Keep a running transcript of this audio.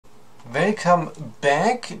Welcome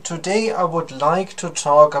back. Today I would like to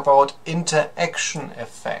talk about interaction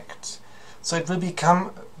effects. So it will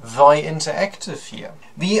become very interactive here.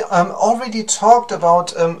 We already talked about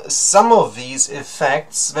some of these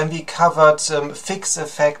effects when we covered fixed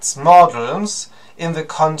effects models in the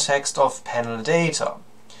context of panel data.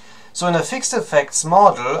 So in a fixed effects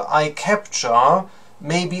model I capture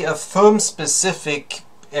maybe a firm-specific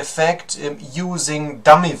effect using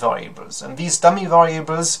dummy variables, and these dummy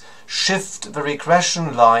variables shift the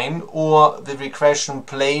regression line or the regression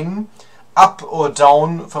plane up or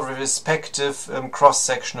down for the respective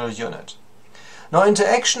cross-sectional unit. Now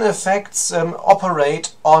interaction effects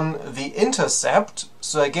operate on the intercept,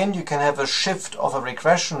 so again you can have a shift of a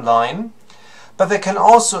regression line, but they can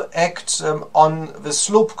also act on the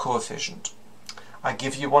slope coefficient. I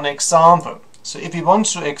give you one example. So if we want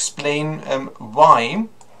to explain y,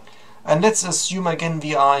 and let's assume again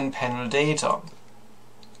we are in panel data,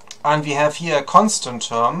 and we have here a constant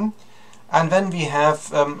term, and then we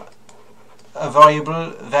have a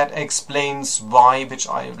variable that explains y, which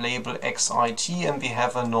I label xit, and we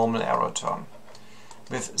have a normal error term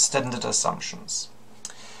with standard assumptions.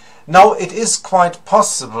 Now it is quite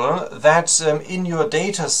possible that in your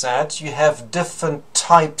data set you have different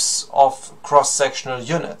types of cross-sectional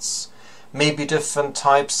units, maybe different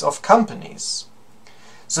types of companies.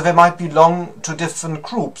 So they might belong to different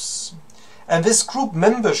groups, and this group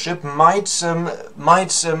membership might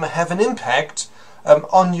have an impact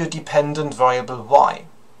on your dependent variable y.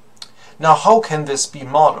 Now how can this be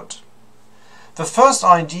modeled? The first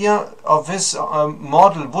idea of this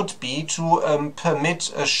model would be to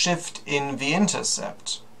permit a shift in the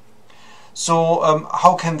intercept. So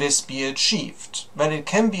how can this be achieved? Well, it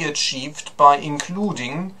can be achieved by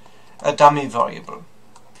including a dummy variable,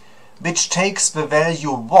 which takes the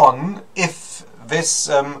value 1 if this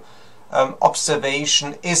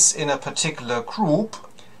observation is in a particular group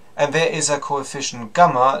and there is a coefficient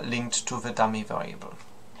gamma linked to the dummy variable.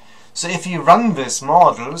 So if we run this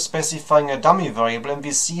model specifying a dummy variable and we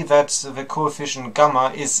see that the coefficient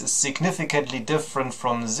gamma is significantly different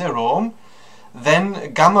from 0,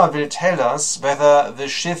 then gamma will tell us whether the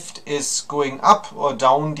shift is going up or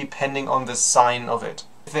down depending on the sign of it.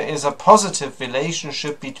 If there is a positive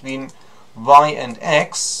relationship between y and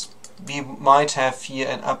x, we might have here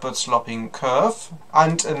an upward sloping curve.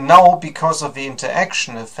 And now, because of the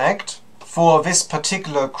interaction effect, for this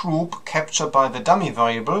particular group captured by the dummy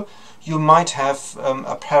variable, you might have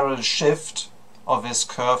a parallel shift of this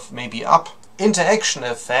curve, maybe up. Interaction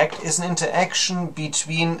effect is an interaction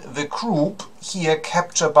between the group here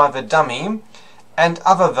captured by the dummy and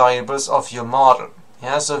other variables of your model.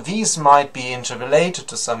 Yeah, so these might be interrelated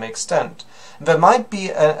to some extent. There might be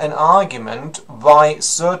an argument why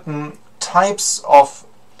certain types of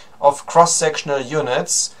cross-sectional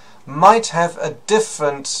units might have a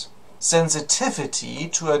different sensitivity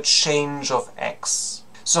to a change of x.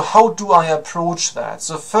 So how do I approach that?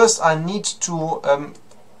 So first I need to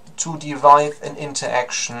derive an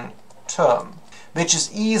interaction term, which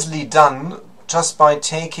is easily done just by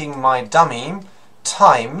taking my dummy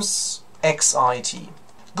times xit.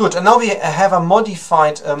 Good, and now we have a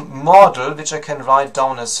modified model which I can write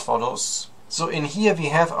down as follows. So in here we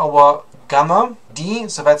have our gamma d,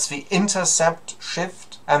 so that's the intercept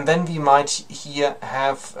shift, and then we might here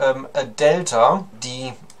have a delta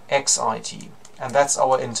d xit, and that's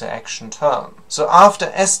our interaction term. So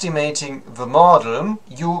after estimating the model,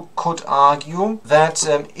 you could argue that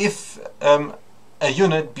if a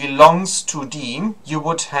unit belongs to d, you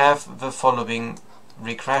would have the following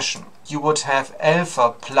regression. You would have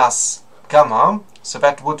alpha plus gamma, so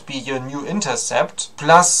that would be your new intercept,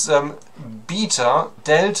 plus beta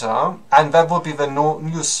delta, and that would be the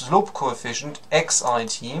new slope coefficient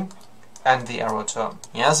xit and the error term.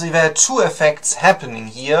 Yeah, so there are two effects happening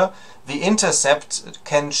here. The intercept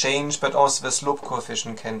can change, but also the slope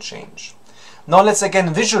coefficient can change. Now let's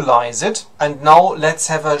again visualize it, and now let's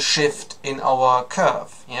have a shift in our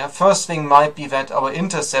curve. Yeah, first thing might be that our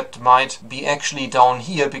intercept might be actually down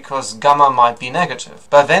here because gamma might be negative.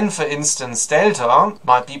 But then, for instance, delta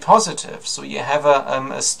might be positive, so you have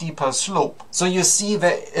a steeper slope. So you see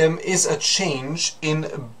there is a change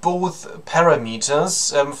in both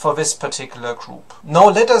parameters for this particular group. Now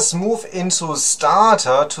let us move into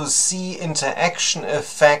Stata to see interaction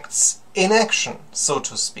effects in action, so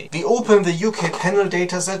to speak. We open the UK panel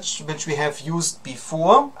dataset, which we have used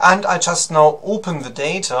before, and I just now open the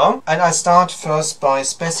data, and I start first by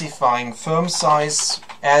specifying firm size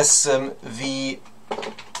as the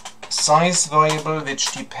size variable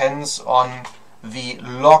which depends on the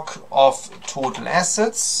log of total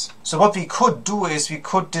assets. So what we could do is we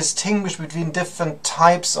could distinguish between different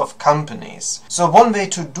types of companies. So one way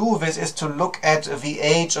to do this is to look at the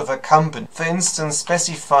age of a company. For instance,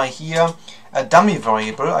 specify here a dummy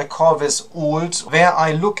variable, I call this old, where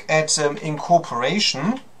I look at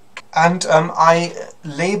incorporation, and I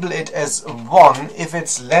label it as 1 if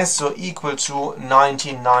it's less or equal to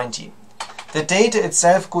 1990. The data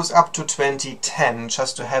itself goes up to 2010,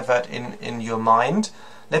 just to have that in your mind.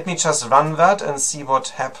 Let me just run that and see what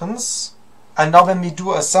happens. And now when we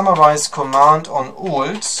do a summarize command on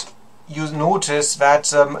old, you notice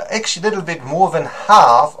that actually a little bit more than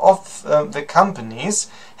half of the companies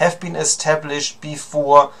have been established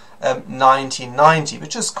before 1990,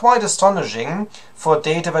 which is quite astonishing for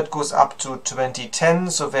data that goes up to 2010.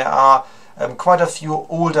 So there are quite a few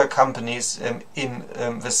older companies in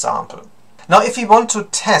the sample. Now, if we want to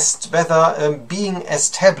test whether being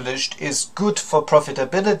established is good for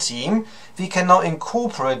profitability, we can now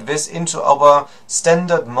incorporate this into our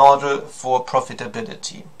standard model for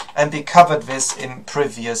profitability. And we covered this in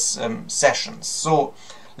previous sessions. So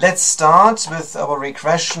let's start with our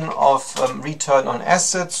regression of return on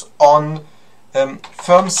assets on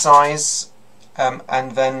firm size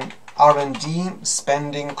and then R&D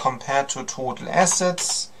spending compared to total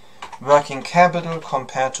assets, working capital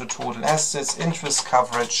compared to total assets, interest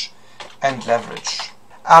coverage and leverage.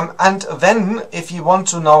 And then if you want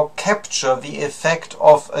to now capture the effect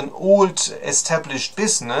of an old established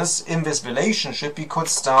business in this relationship, we could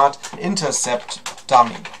start an Intercept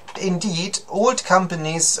dummy. Indeed, old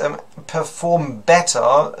companies perform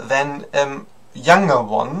better than younger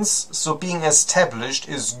ones, so being established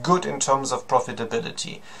is good in terms of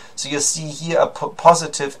profitability. So you see here a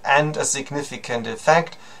positive and a significant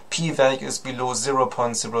effect. P-value is below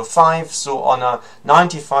 0.05, so on a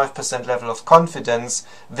 95% level of confidence,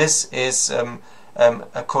 this is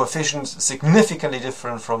a coefficient significantly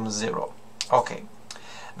different from 0. Okay.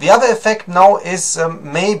 The other effect now is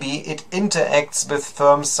maybe it interacts with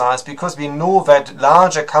firm size, because we know that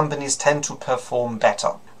larger companies tend to perform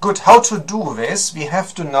better. Good, how to do this? We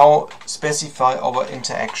have to now specify our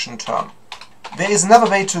interaction term. There is another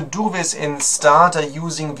way to do this in Stata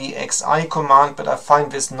using the xi command, but I find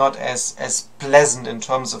this not as pleasant in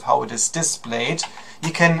terms of how it is displayed.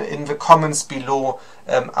 You can, in the comments below,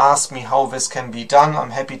 ask me how this can be done.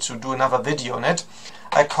 I'm happy to do another video on it.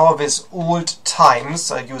 I call this old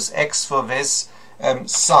times, I use x for this,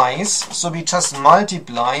 size. So we just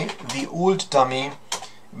multiply the old dummy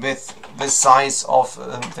with the size of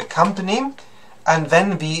the company, and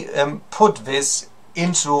then we put this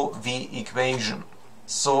into the equation.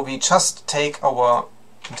 So we just take our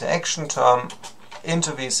interaction term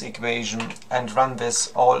into this equation and run this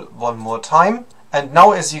all one more time. And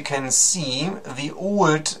now, as you can see, the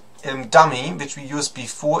old dummy which we used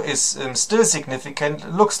before is still significant,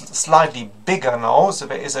 looks slightly bigger now, so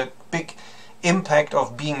there is a big impact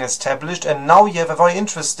of being established. And now you have a very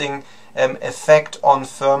interesting effect on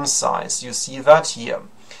firm size. You see that here.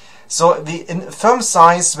 So the firm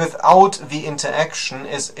size without the interaction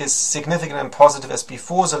is significant and positive as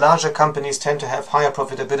before. The larger companies tend to have higher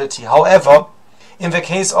profitability. However, in the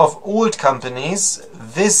case of old companies,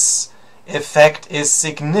 this effect is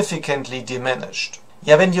significantly diminished.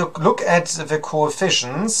 Yeah, when you look at the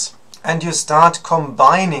coefficients and you start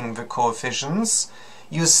combining the coefficients,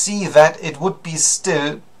 you see that it would be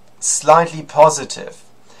still slightly positive.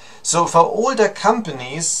 So for older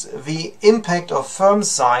companies, the impact of firm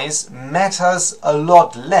size matters a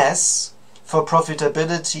lot less for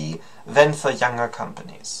profitability than for younger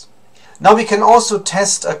companies. Now we can also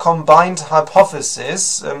test a combined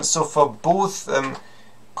hypothesis, so for both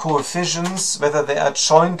coefficients, whether they are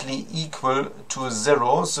jointly equal to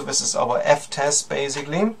 0. So this is our f-test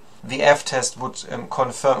basically. The f-test would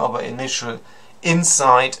confirm our initial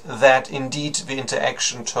insight that indeed the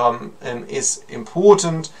interaction term is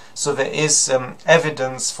important. So there is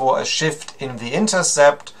evidence for a shift in the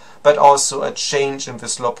intercept, but also a change in the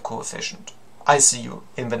slope coefficient. I see you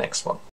in the next one.